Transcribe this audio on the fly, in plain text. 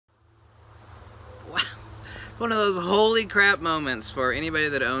one of those holy crap moments for anybody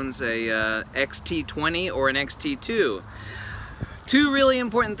that owns a XT20 or an XT2. Two really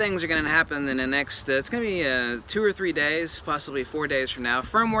important things are going to happen in the next, it's going to be 2 or 3 days, possibly 4 days from now.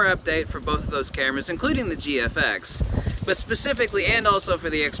 Firmware update for both of those cameras, including the GFX, but specifically and also for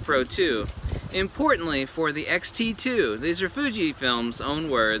the X Pro 2. Importantly, for the XT2, these are Fujifilm's own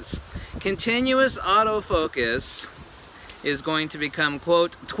words, continuous autofocus is going to become,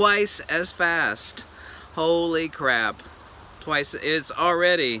 quote, twice as fast. Holy crap. Twice, it's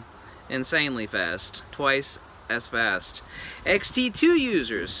already insanely fast. Twice as fast. XT2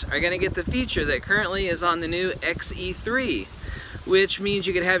 users are going to get the feature that currently is on the new XE3, which means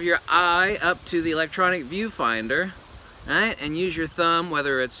you could have your eye up to the electronic viewfinder, right, and use your thumb,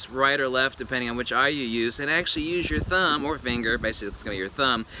 whether it's right or left depending on which eye you use, and actually use your thumb or finger, basically it's going to be your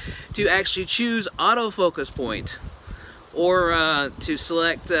thumb, to actually choose autofocus point or to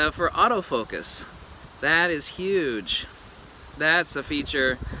select for autofocus. That is huge. That's a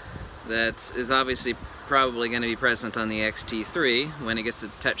feature that is obviously probably going to be present on the XT3 when it gets a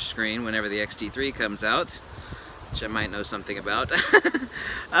touch screen, whenever the XT3 comes out, which I might know something about.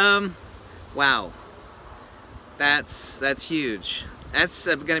 Wow. That's huge. That's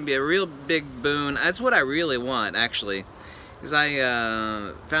going to be a real big boon. That's what I really want, actually, because I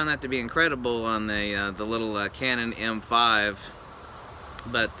found that to be incredible on the little Canon M5.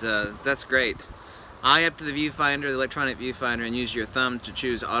 But that's great. Eye up to the viewfinder, the electronic viewfinder, and use your thumb to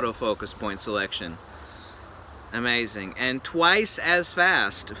choose autofocus point selection. Amazing. And twice as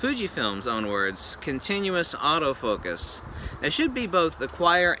fast. Fujifilm's own words. Continuous autofocus. It should be both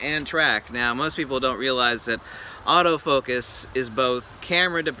acquire and track. Now, most people don't realize that autofocus is both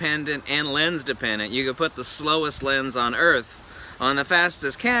camera dependent and lens dependent. You could put the slowest lens on Earth on the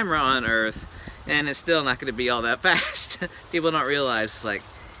fastest camera on Earth, and it's still not going to be all that fast. People don't realize, like,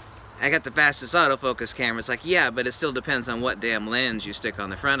 I got the fastest autofocus camera. It's like, yeah, but it still depends on what damn lens you stick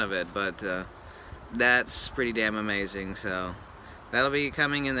on the front of it. But that's pretty damn amazing. So that'll be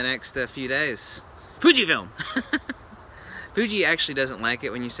coming in the next few days. Fujifilm! Fuji actually doesn't like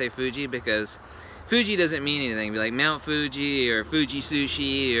it when you say Fuji, because Fuji doesn't mean anything. It'd be like Mount Fuji or Fuji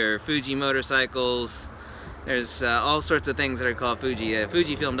Sushi or Fuji Motorcycles. There's all sorts of things that are called Fuji.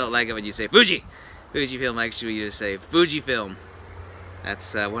 Fujifilm don't like it when you say Fuji. Fujifilm likes you to say Fujifilm.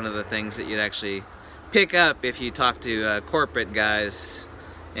 That's one of the things that you'd actually pick up if you talk to corporate guys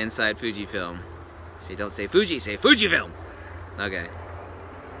inside Fujifilm. So you don't say Fuji, say Fujifilm. Okay.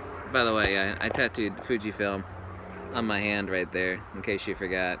 By the way, I tattooed Fujifilm on my hand right there, in case you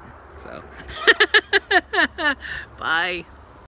forgot. So, bye.